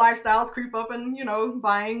 let their lifestyles creep up and,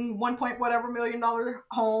 buying $1 million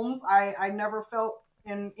homes, I never felt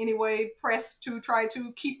in any way pressed to try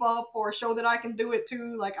to keep up or show that I can do it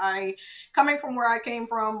too. Like, coming from where I came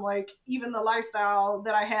from, like even the lifestyle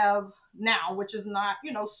that I have now, which is not,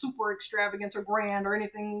 super extravagant or grand or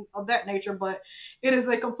anything of that nature, but it is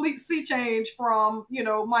a complete sea change from,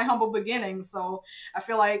 my humble beginnings. So I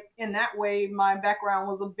feel like in that way, my background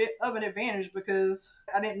was a bit of an advantage because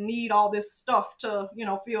I didn't need all this stuff to,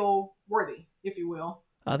 feel worthy, if you will.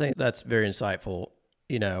 I think that's very insightful.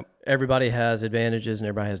 Everybody has advantages and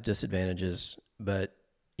everybody has disadvantages, but,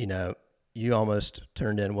 you almost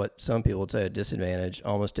turned in what some people would say a disadvantage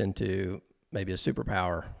almost into maybe a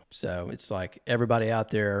superpower. So it's like everybody out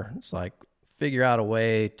there, it's like figure out a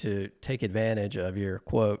way to take advantage of your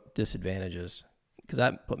quote disadvantages, because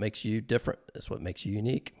that's what makes you different. That's what makes you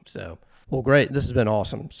unique. So, well, great. This has been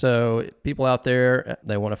awesome. So people out there,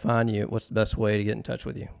 they want to find you. What's the best way to get in touch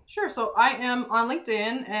with you? Sure. So I am on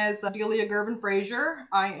LinkedIn as Delia Gervin Frazier.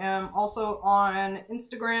 I am also on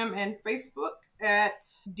Instagram and Facebook at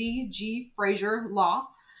DG Frazier Law.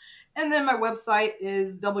 And then my website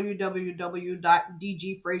is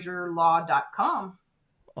www.dgfrazierlaw.com.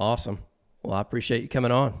 Awesome. Well, I appreciate you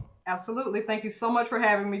coming on. Absolutely. Thank you so much for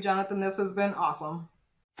having me, Jonathan. This has been awesome.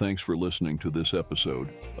 Thanks for listening to this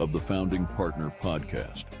episode of the Founding Partner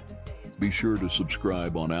Podcast. Be sure to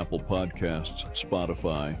subscribe on Apple Podcasts,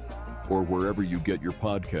 Spotify, or wherever you get your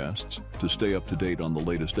podcasts to stay up to date on the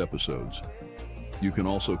latest episodes. You can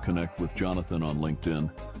also connect with Jonathan on LinkedIn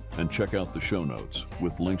and check out the show notes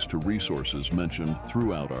with links to resources mentioned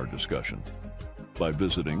throughout our discussion by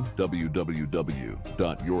visiting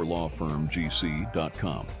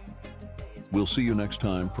www.yourlawfirmgc.com. We'll see you next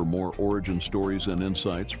time for more origin stories and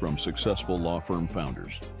insights from successful law firm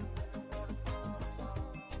founders.